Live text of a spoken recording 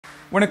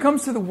When it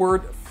comes to the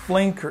word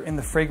flanker in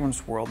the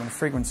fragrance world, in the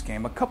fragrance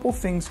game, a couple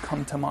things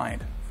come to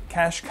mind.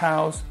 Cash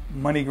cows,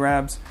 money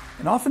grabs,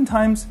 and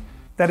oftentimes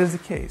that is the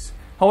case.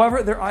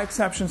 However, there are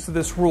exceptions to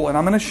this rule, and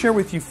I'm going to share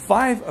with you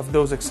 5 of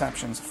those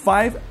exceptions.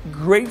 5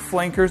 great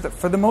flankers that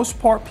for the most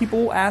part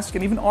people will ask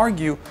and even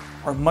argue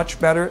are much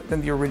better than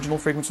the original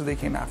fragrances they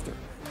came after.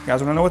 You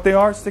guys want to know what they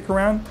are? Stick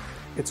around.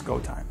 It's go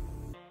time.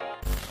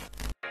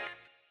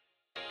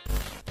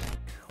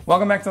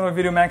 Welcome back to another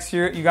video. Max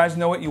here. You guys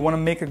know it. You want to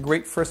make a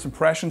great first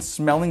impression.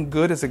 Smelling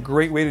good is a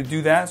great way to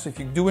do that. So if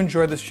you do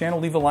enjoy this channel,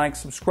 leave a like,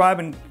 subscribe,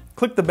 and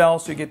click the bell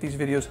so you get these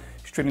videos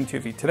straight into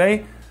your feed.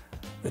 Today,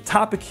 the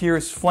topic here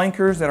is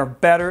flankers that are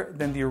better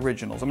than the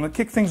originals. I'm going to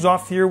kick things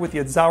off here with the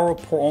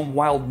𝗏𝗏𝗏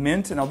Wild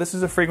Mint. Now, this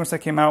is a fragrance that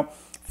came out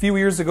a few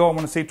years ago. I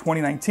want to say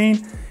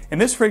 2019.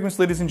 And this fragrance,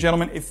 ladies and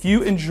gentlemen, if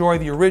you enjoy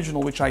the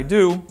original, which I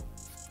do,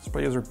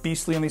 sprays are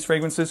beastly on these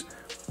fragrances,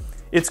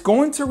 it's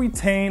going to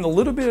retain a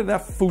little bit of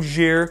that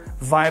fougere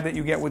vibe that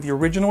you get with the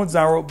original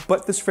𝗏𝗏𝗏,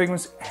 but this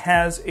fragrance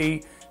has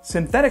a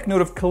synthetic note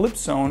of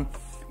calypsone,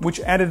 which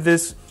added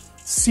this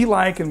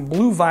sea-like and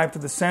blue vibe to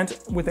the scent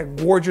with a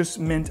gorgeous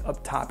mint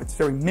up top. It's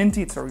very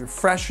minty, it's very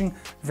refreshing,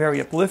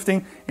 very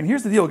uplifting. And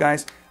here's the deal,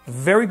 guys.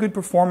 Very good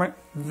performance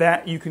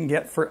that you can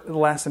get for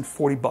less than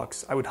 40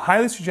 bucks. I would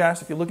highly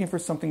suggest if you're looking for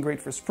something great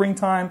for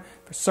springtime,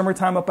 for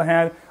summertime up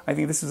ahead, I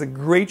think this is a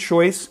great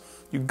choice.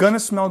 You're gonna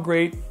smell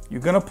great,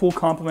 you're gonna pull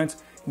compliments,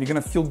 and you're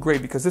gonna feel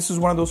great because this is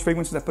one of those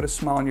fragrances that put a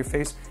smile on your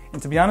face.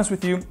 And to be honest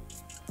with you,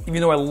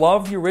 even though I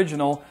love the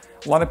original,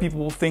 a lot of people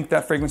will think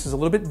that fragrance is a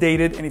little bit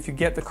dated, and if you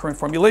get the current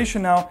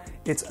formulation now,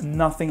 it's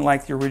nothing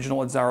like the original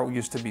𝗏𝗏𝗏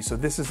used to be. So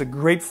this is a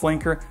great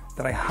flanker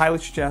that I highly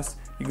suggest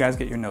you guys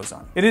get your nose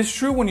on. It is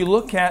true when you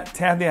look at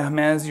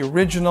𝗏𝗏𝗏, the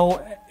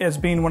original, as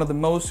being one of the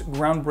most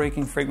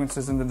groundbreaking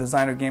fragrances in the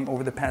designer game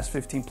over the past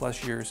 15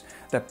 plus years.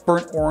 That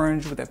burnt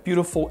orange with that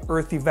beautiful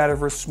earthy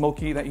vetiver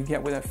smoky that you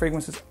get with that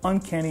fragrance is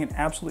uncanny and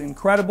absolutely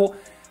incredible.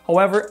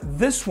 However,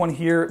 this one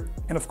here,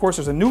 and of course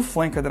there's a new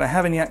flanker that I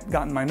haven't yet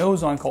gotten my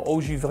nose on called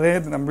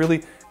𝗏𝗏𝗏 that I'm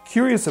really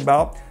curious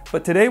about.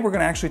 But today we're going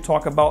to actually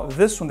talk about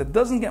this one that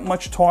doesn't get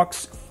much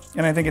talks,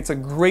 and I think it's a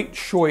great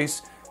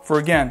choice for,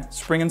 again,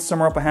 spring and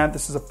summer up ahead.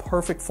 This is a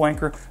perfect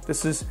flanker.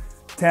 This is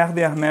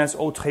𝗏𝗏𝗏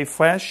Eau Très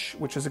Fraîche,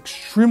 which is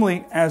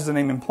extremely, as the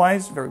name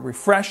implies, very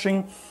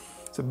refreshing.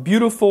 It's a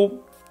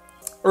beautiful,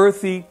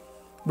 earthy,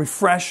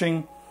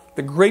 refreshing.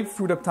 The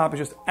grapefruit up top is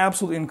just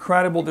absolutely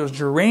incredible. There's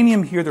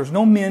geranium here. There's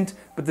no mint,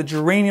 but the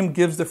geranium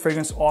gives the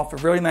fragrance off a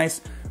very nice,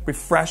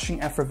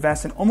 refreshing,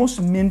 effervescent,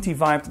 almost minty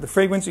vibe to the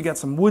fragrance. You got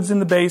some woods in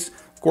the base.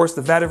 Of course,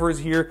 the vetiver is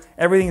here.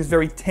 Everything is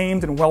very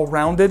tamed and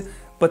well-rounded.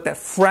 But that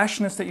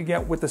freshness that you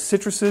get with the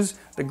citruses,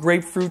 the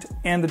grapefruit,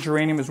 and the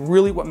geranium is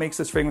really what makes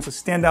this fragrance a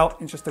standout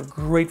and just a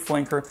great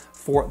flanker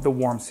for the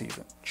warm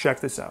season. Check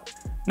this out.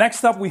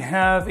 Next up, we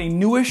have a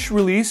newish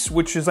release,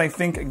 which is, I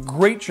think, a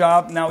great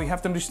job. Now, you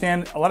have to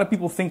understand, a lot of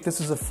people think this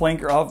is a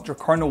flanker of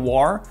Drakkar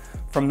Noir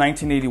from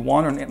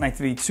 1981 or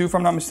 1982, if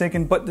I'm not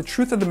mistaken. But the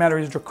truth of the matter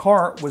is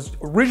Drakkar was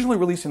originally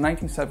released in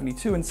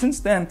 1972, and since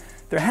then,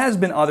 there has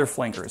been other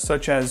flankers,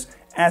 such as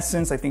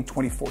Essence, I think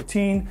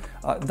 2014,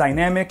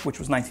 Dynamic, which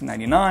was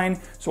 1999.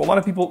 So a lot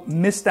of people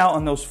missed out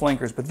on those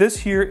flankers. But this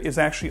here is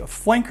actually a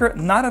flanker,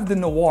 not of the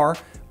Noir,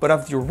 but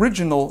of the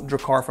original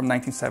Drakkar from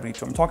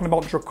 1972. I'm talking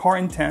about Drakkar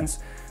Intense.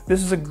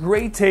 This is a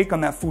great take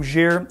on that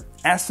fougere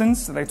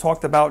essence that I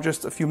talked about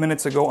just a few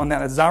minutes ago on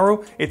that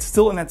𝗏𝗏𝗏. It's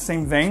still in that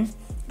same vein,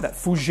 that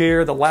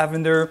fougere, the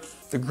lavender,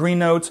 the green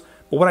notes.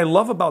 But what I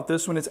love about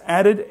this one is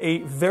added a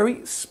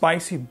very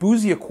spicy,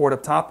 boozy accord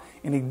up top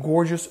and a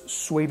gorgeous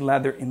suede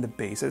leather in the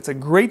base. It's a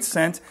great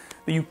scent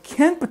that you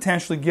can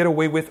potentially get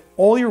away with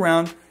all year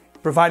round,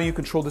 provided you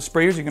control the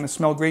sprayers. You're going to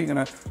smell great. You're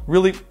going to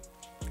really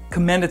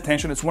command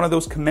attention. It's one of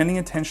those commanding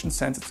attention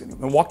scents. It's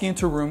when walking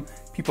into a room,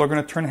 people are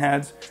going to turn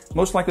heads.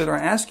 Most likely they're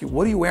going to ask you,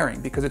 what are you wearing?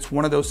 Because it's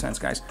one of those scents,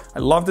 guys. I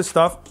love this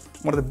stuff.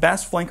 One of the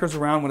best flankers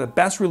around, one of the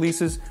best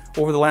releases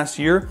over the last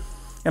year.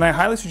 And I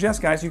highly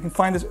suggest, guys, you can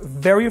find this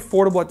very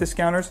affordable at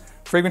discounters.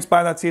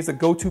 𝗏𝗏𝗏 is a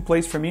go-to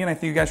place for me, and I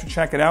think you guys should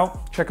check it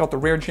out. Check out the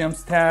Rare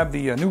Gems tab,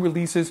 the new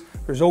releases.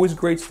 There's always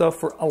great stuff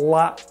for a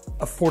lot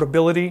of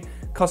affordability,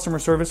 customer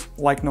service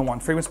like no one.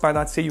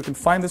 𝗏𝗏𝗏, you can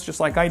find this just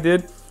like I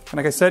did. And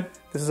like I said,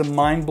 this is a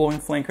mind-blowing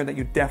flanker that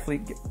you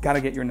definitely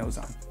gotta get your nose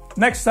on.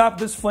 Next up,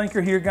 this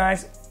flanker here,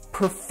 guys.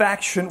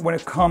 Perfection when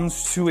it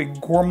comes to a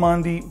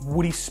gourmandy,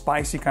 woody,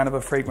 spicy kind of a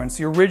fragrance.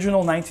 The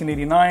original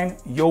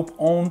 1989 Joop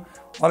Homme.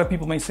 A lot of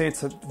people may say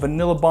it's a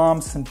vanilla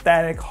bomb,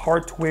 synthetic,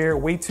 hard to wear,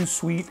 way too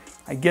sweet.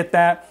 I get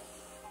that.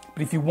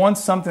 But if you want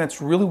something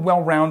that's really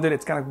well-rounded,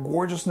 it's got a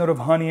gorgeous note of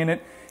honey in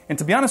it. And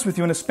to be honest with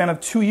you, in a span of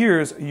 2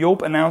 years,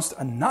 Joop announced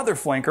another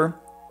flanker,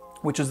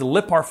 which is the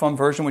Lip Parfum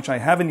version, which I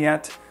haven't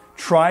yet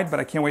tried, but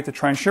I can't wait to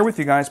try and share with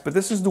you guys. But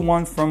this is the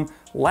one from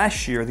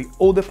last year, the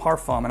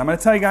𝗏𝗏𝗏𝗏. And I'm going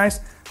to tell you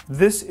guys,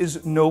 this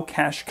is no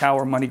cash cow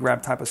or money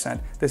grab type of scent.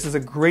 This is a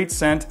great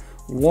scent,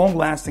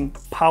 long-lasting,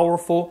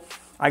 powerful.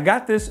 I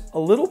got this a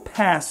little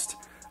past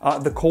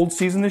the cold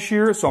season this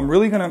year, so I'm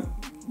really going to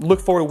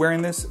look forward to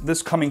wearing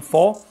this coming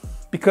fall,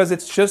 because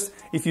it's just,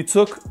 if you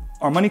took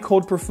Armani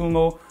Code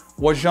Perfumo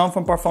𝗿𝗏𝗏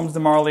from Parfums de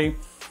Marly,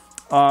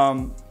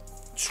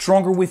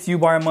 Stronger With You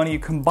by Armani. You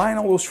combine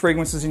all those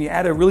fragrances and you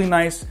add a really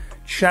nice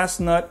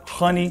chestnut,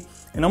 honey,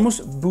 and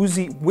almost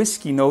boozy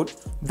whiskey note.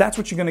 That's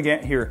what you're gonna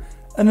get here.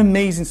 An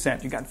amazing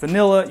scent. You got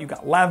vanilla, you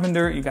got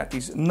lavender, you got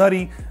these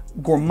nutty,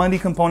 gourmandy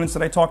components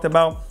that I talked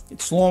about.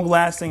 It's long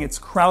lasting, it's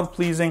crowd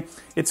pleasing.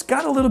 It's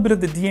got a little bit of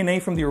the DNA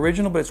from the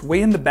original, but it's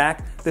way in the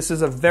back. This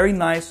is a very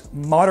nice,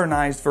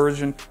 modernized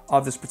version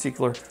of this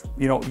particular,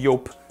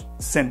 𝗿𝗏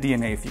scent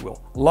DNA, if you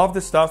will. Love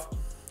this stuff.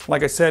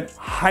 Like I said,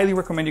 highly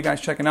recommend you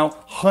guys checking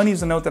out. Honey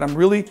is a note that I'm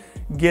really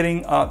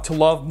getting to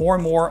love more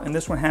and more, and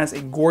this one has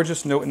a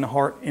gorgeous note in the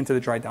heart into the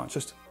dry down. It's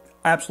just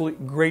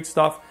absolutely great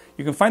stuff.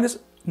 You can find this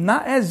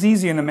not as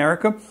easy in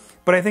America,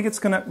 but I think it's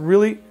gonna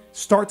really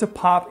start to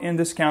pop in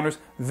discounters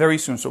very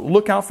soon. So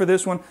look out for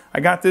this one. I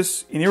got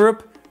this in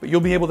Europe, but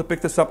you'll be able to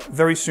pick this up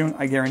very soon,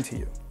 I guarantee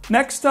you.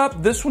 Next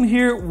up, this one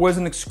here was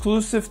an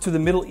exclusive to the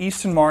Middle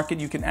Eastern market.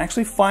 You can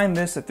actually find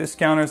this at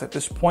discounters at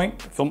this point.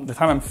 The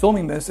time I'm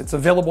filming this, it's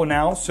available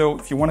now. So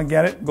if you want to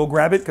get it, go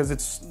grab it because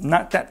it's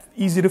not that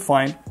easy to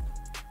find.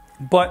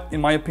 But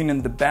in my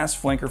opinion, the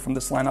best flanker from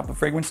this lineup of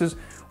fragrances,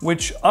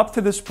 which up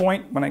to this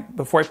point,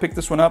 before I picked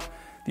this one up,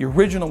 the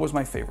original was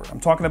my favorite. I'm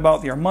talking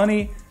about the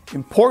Armani,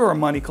 Importer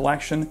Armani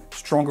collection,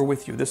 Stronger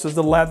With You. This is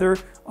the leather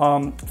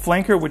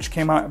flanker, which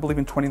came out, I believe,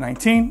 in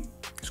 2019,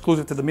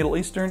 exclusive to the Middle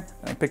Eastern.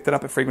 And I picked it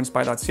up at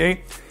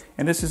fragrance.ca.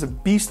 And this is a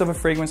beast of a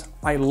fragrance.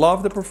 I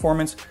love the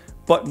performance,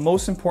 but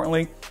most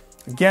importantly,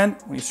 again,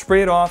 when you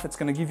spray it off, it's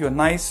gonna give you a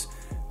nice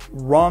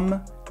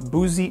rum,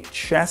 boozy,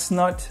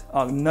 chestnut,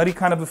 nutty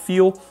kind of a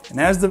feel. And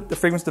as the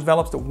fragrance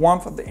develops, the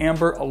warmth of the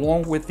amber,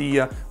 along with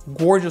the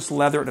gorgeous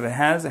leather that it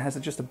has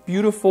just a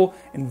beautiful,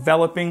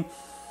 enveloping,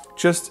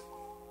 just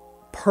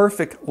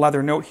perfect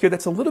leather note here.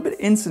 That's a little bit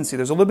incensey.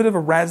 There's a little bit of a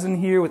resin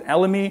here with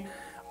elemi.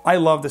 I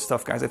love this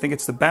stuff, guys. I think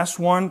it's the best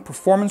one.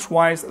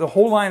 Performance-wise, the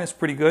whole line is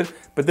pretty good,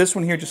 but this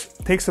one here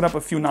just takes it up a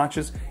few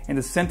notches, and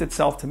the scent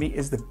itself, to me,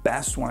 is the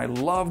best one. I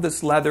love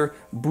this leather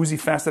boozy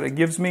fest that it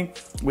gives me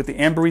with the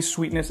ambery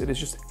sweetness. It is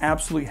just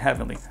absolutely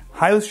heavenly.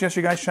 Highly suggest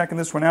you guys checking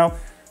this one out.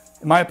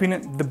 In my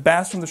opinion, the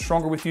best one, the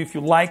Stronger With You. If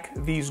you like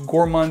these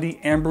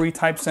gourmandy, ambery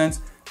type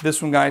scents,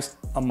 this one, guys,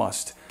 a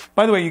must.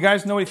 By the way, you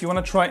guys know if you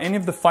want to try any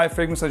of the 5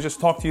 fragrances I just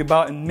talked to you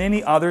about and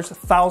many others,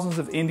 thousands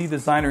of indie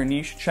designer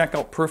niche, check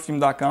out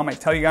Perfume.com. I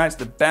tell you guys,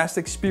 the best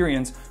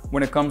experience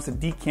when it comes to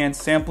decant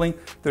sampling,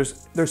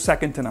 there's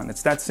second to none.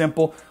 It's that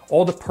simple.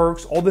 All the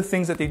perks, all the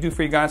things that they do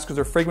for you guys because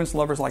they're fragrance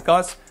lovers like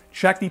us.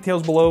 Check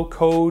details below,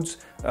 codes,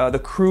 the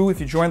crew.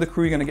 If you join the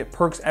crew, you're going to get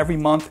perks every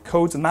month.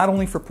 Codes not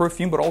only for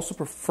Perfume, but also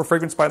for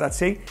Fragrance by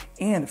𝗏𝗏𝗏,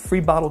 and free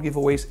bottle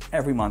giveaways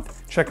every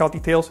month. Check out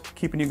details,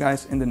 keeping you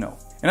guys in the know.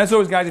 And as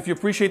always, guys, if you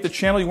appreciate the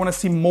channel, you want to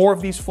see more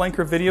of these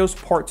flanker videos,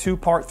 part 2,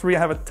 part 3, I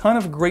have a ton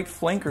of great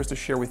flankers to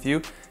share with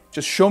you.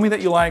 Just show me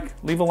that you like,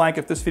 leave a like.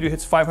 If this video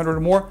hits 500 or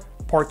more,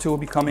 part 2 will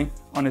be coming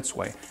on its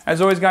way.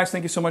 As always, guys,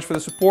 thank you so much for the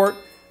support.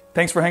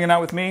 Thanks for hanging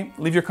out with me.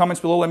 Leave your comments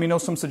below. Let me know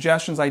some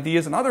suggestions,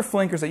 ideas, and other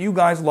flankers that you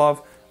guys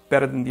love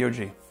better than the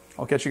OG.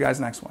 I'll catch you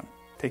guys next one.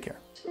 Take care.